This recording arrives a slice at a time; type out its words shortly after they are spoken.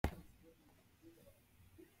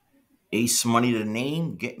Ace Money the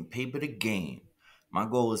name, getting paper the game. My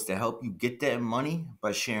goal is to help you get that money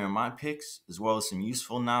by sharing my picks as well as some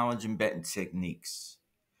useful knowledge and betting techniques.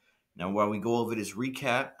 Now, while we go over this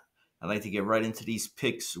recap, I'd like to get right into these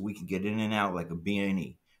picks so we can get in and out like a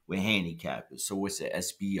B&E. We're handicappers, so it's a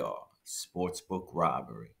SBR, Sportsbook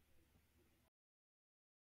Robbery.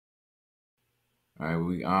 All right,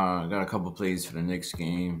 we got a couple plays for the next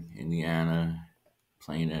game. Indiana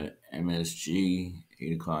playing at MSG,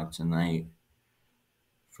 8 o'clock tonight.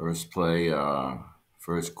 First play,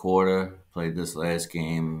 first quarter. Played this last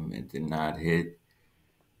game. It did not hit.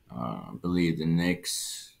 I believe the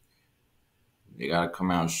Knicks, they got to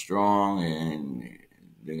come out strong, and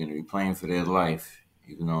they're going to be playing for their life.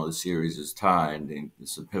 Even though the series is tied,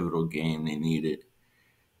 it's a pivotal game. They need it.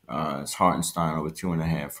 It's Hartenstein over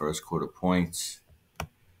 2.5 first quarter points.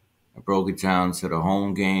 I broke it down to the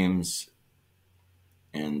home games,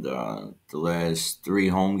 and the last 3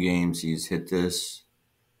 home games he's hit this,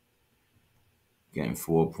 getting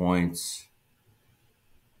 4 points.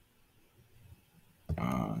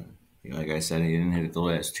 Like I said, he didn't hit it the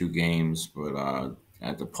last 2 games, but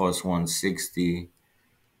at the plus 160,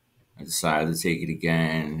 I decided to take it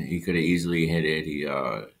again. He could have easily hit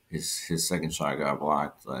it. His second shot got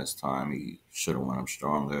blocked last time. He should have went up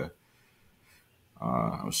stronger.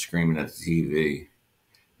 I was screaming at the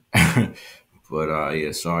TV. But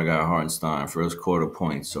yeah, so I got Hartenstein first quarter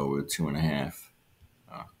points over 2.5.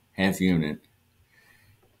 Half unit.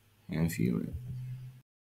 Half unit.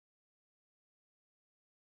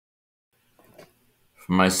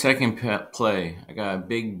 For my second play, I got a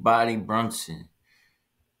big body Brunson.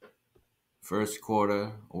 First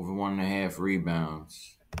quarter, over 1.5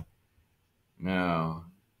 rebounds. Now,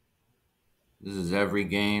 this is every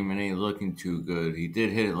game. It ain't looking too good. He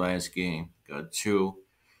did hit it last game. Got 2.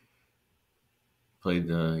 Played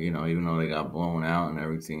even though they got blown out and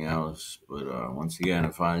everything else. But once again,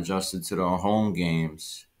 if I adjusted to the home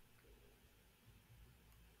games,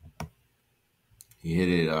 he hit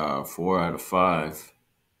it 4 out of 5.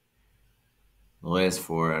 The last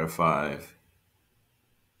 4 out of 5.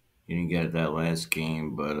 He didn't get it that last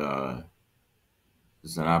game, but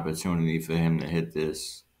it's an opportunity for him to hit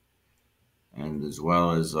this. And as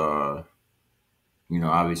well as,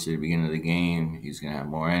 obviously at the beginning of the game, he's going to have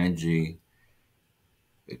more energy.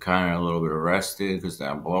 They kind of a little bit arrested because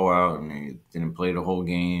that blowout, and they didn't play the whole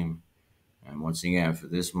game. And once again, for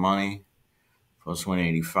this money, plus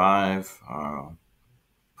 185,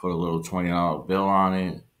 put a little $20 bill on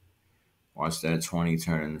it. Watch that 20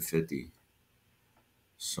 turn into 50.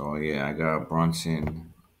 So yeah, I got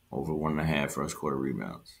Brunson over 1.5 first quarter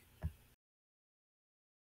rebounds.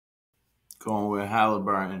 Going with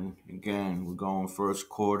Halliburton again. We're going first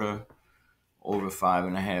quarter over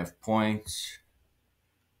 5.5 points.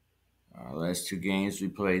 Last 2 games we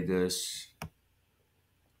played this.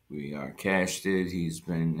 We cashed it. He's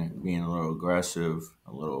been being a little aggressive,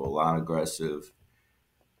 a lot aggressive,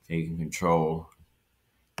 taking control,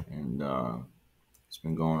 and it's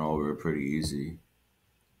been going over pretty easy.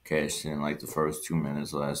 Cashed in like the first 2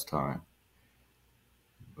 minutes last time.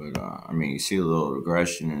 But, you see a little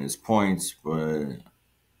aggression in his points, but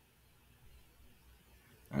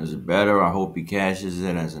as a bettor, I hope he cashes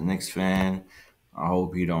it. As a Knicks fan, I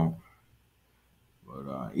hope he don't.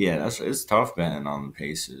 But, yeah, it's tough betting on the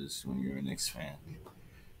Pacers when you're a Knicks fan.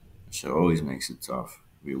 It always makes it tough.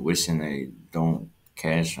 We're wishing they don't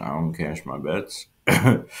cash. I don't cash my bets.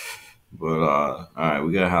 But, all right,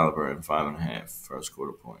 we got Halliburton, 5.5 first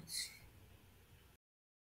quarter points.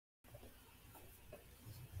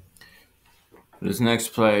 This next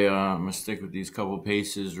play, I'm going to stick with these couple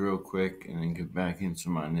paces real quick and then get back into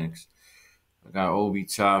my Knicks. I got Obi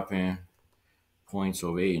Toppin, points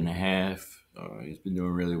over 8.5. He's been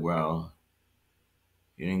doing really well.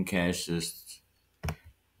 He didn't cash this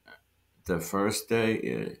the first day.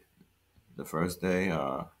 Yeah, the first day,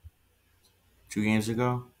 2 games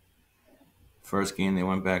ago. First game, they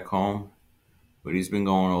went back home. But he's been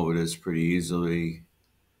going over this pretty easily.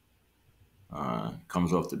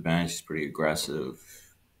 Comes off the bench. He's pretty aggressive.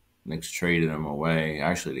 Knicks traded him away.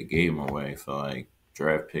 Actually, they gave him away for like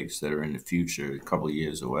draft picks that are in the future, a couple of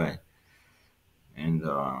years away. And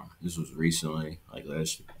this was recently, like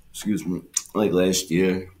last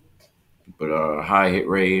year. But high hit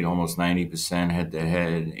rate, almost 90% head to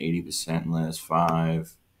head, 80% in last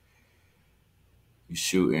 5. He's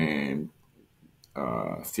shooting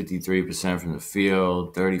 53% from the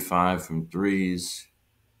field, 35 from threes.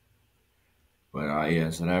 But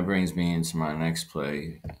yeah, so that brings me into my next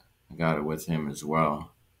play. I got it with him as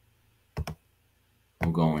well.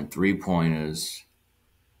 I'm going 3-pointers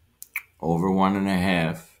over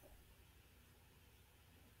 1.5.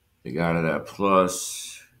 They got it at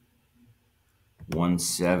plus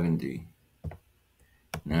 170.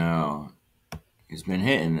 Now, he's been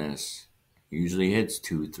hitting this. He usually hits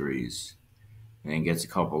 2 threes. And then gets a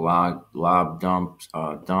couple lob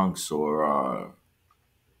dunks or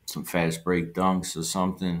some fast break dunks or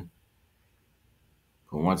something.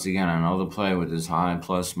 But once again, another play with this high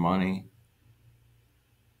plus money,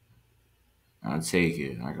 I'll take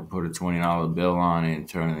it. I can put a $20 bill on it and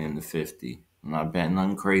turn it into 50. I'm not betting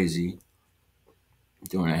nothing crazy.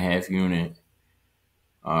 Doing a half unit.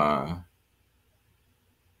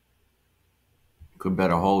 Could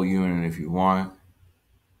bet a whole unit if you want.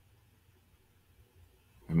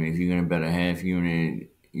 I mean, if you're going to bet a half unit,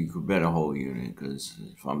 you could bet a whole unit because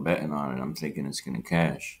if I'm betting on it, I'm thinking it's going to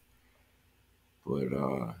cash. But,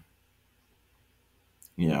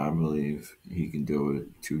 yeah, I believe he can do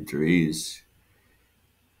it. 2 threes.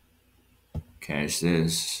 Cash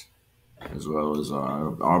this. As well as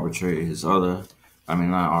arbitrate his other. I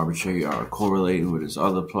mean, not arbitrate, correlate with his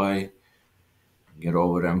other play. Get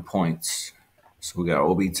over them points. So we got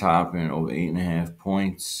Obi Toppin over 8.5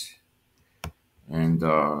 points. And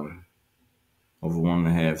over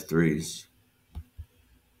 1.5 threes.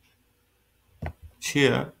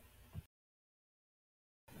 Cheer.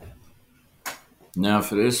 Now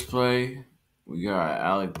for this play, we got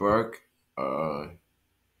Alec Burke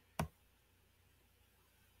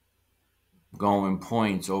going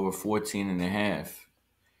points over 14.5.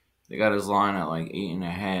 They got his line at like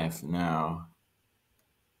 8.5 now.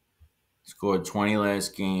 Scored 20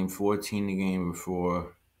 last game, 14 the game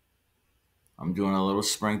before. I'm doing a little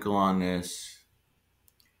sprinkle on this.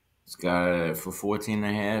 It's got for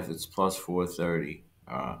 14.5. It's plus 430.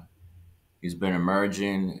 He's been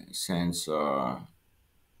emerging since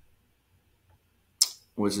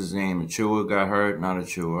what's his name? Achua got hurt. Not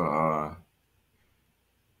Achua.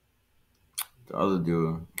 The other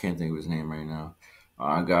dude, can't think of his name right now.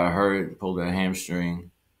 Got hurt, pulled a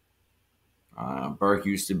hamstring. Burke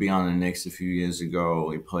used to be on the Knicks a few years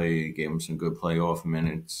ago. He played, gave him some good playoff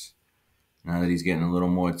minutes. Now that he's getting a little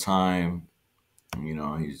more time, you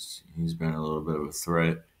know, he's been a little bit of a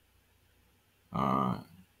threat.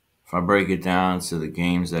 If I break it down to the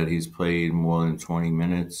games that he's played more than 20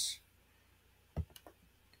 minutes,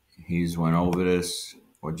 he's went over this,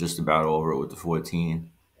 or just about over it with the 14.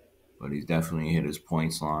 But he's definitely hit his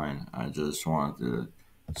points line. I just wanted to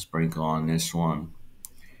sprinkle on this one.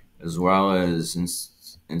 As well as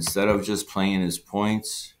instead of just playing his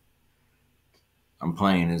points, I'm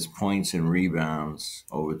playing his points and rebounds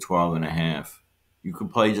over 12.5. You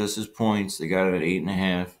could play just his points. They got it at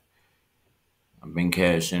 8.5. I've been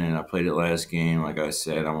cashing it. I played it last game. Like I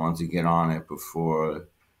said, I wanted to get on it before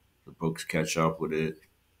the books catch up with it.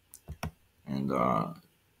 And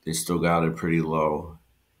they still got it pretty low.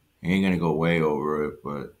 He ain't going to go way over it,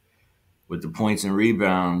 but with the points and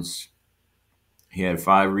rebounds, he had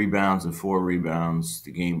 5 rebounds and 4 rebounds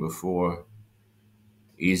the game before.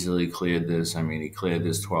 Easily cleared this. I mean, he cleared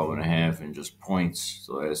this 12.5 in just points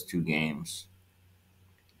the last 2 games.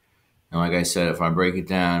 And like I said, if I break it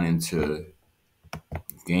down into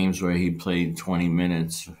games where he played 20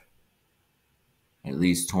 minutes, at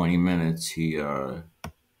least 20 minutes, he's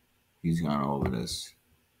gone over this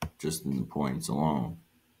just in the points alone.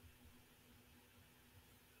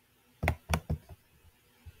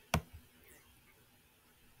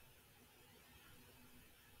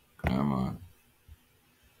 Come on.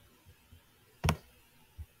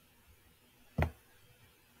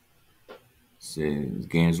 See,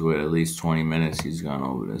 games with at least 20 minutes, he's gone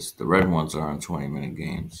over this. The red ones are on 20-minute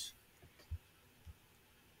games.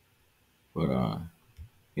 But,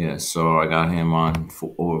 yeah, so I got him on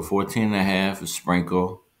over 14.5, a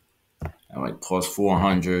sprinkle, at like plus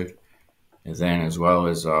 400. And then as well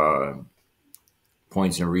as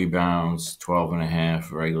points and rebounds,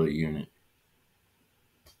 12.5, regular unit.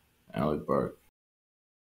 Alec Burke.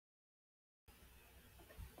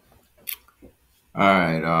 All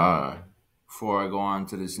right, before I go on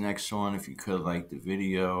to this next one, if you could like the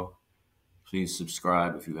video, please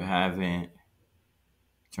subscribe if you haven't.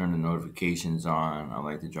 Turn the notifications on. I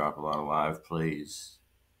like to drop a lot of live plays.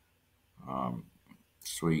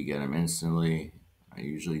 So you get them instantly. I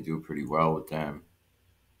usually do pretty well with them.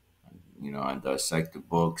 You know, I dissect the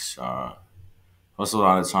books. Plus, a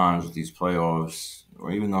lot of times with these playoffs,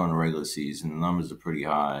 or even though in the regular season, the numbers are pretty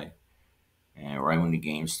high. And right when the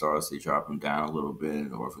game starts, they drop them down a little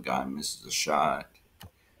bit. Or if a guy misses a shot,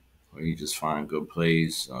 or you just find good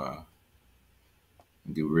plays, and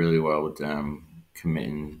do really well with them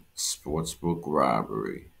committing sportsbook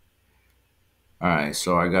robbery. All right,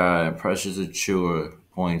 so I got Precious Achua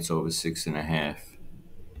points over 6.5.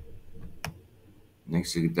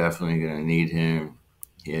 Knicks are definitely going to need him.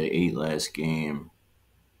 He had 8 last game.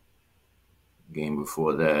 Game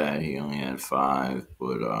before that, he only had 5,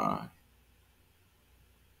 but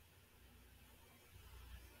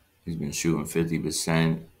he's been shooting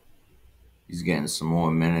 50%. He's getting some more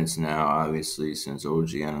minutes now, obviously, since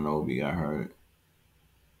OG Anunoby got hurt.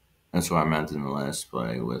 That's what I meant in the last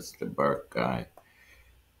play with the Burke guy.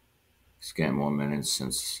 He's getting more minutes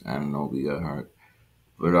since Anunoby got hurt.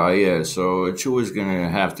 But yeah, so Achua's going to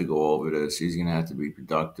have to go over this. He's going to have to be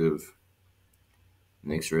productive.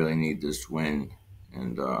 Knicks really need this win,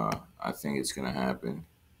 and I think it's going to happen.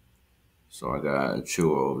 So I got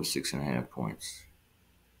Achua over 6.5 points.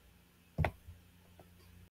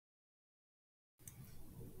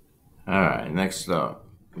 All right, next up,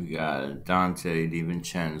 we got Dante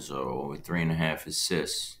DiVincenzo over 3.5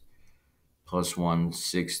 assists, plus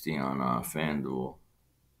 160 on FanDuel.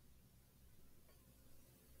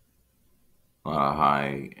 A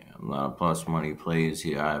lot of plus money plays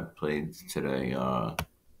here. I played today.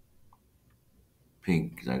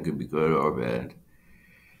 Pink, that could be good or bad.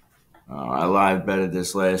 I live betted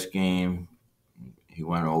this last game. He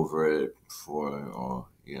went over it before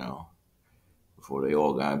they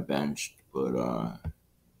all got benched, but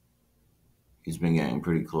he's been getting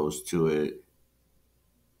pretty close to it.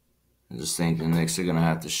 I just think the Knicks are gonna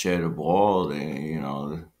have to share the ball. They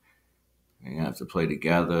have to play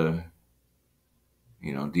together.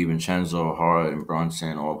 DiVincenzo, Hart, and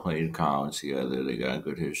Brunson all played college together. They got a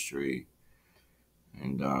good history.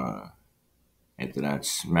 And after that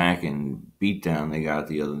smack and beatdown they got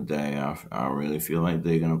the other day, I really feel like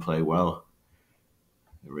they're going to play well.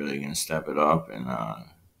 They're really going to step it up, and I'm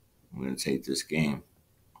going to take this game.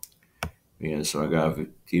 Yeah, so I got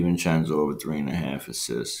DiVincenzo over 3.5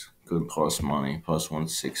 assists. Good plus money, plus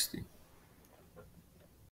 160.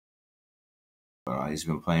 He's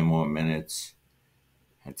been playing more minutes.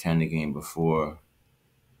 Had 10 the game before.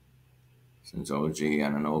 Since OG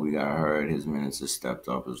Anunoby got hurt, his minutes have stepped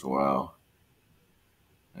up as well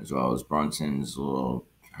as Brunson's a little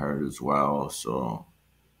hurt as well. So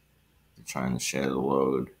they're trying to share the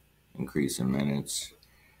load, increase in minutes.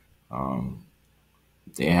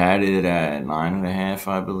 They had it at 9.5,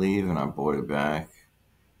 I believe, and I bought it back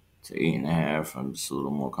to 8.5. I'm just a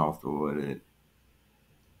little more comfortable with it.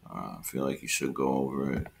 I feel like you should go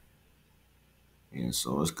over it. Yeah,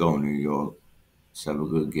 so let's go, New York. Let's have a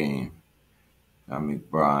good game. Got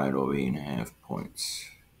McBride over 8.5 points.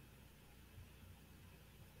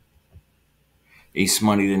 Ace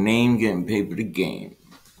Money the name, getting paper the game.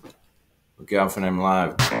 Look out for them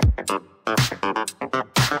live.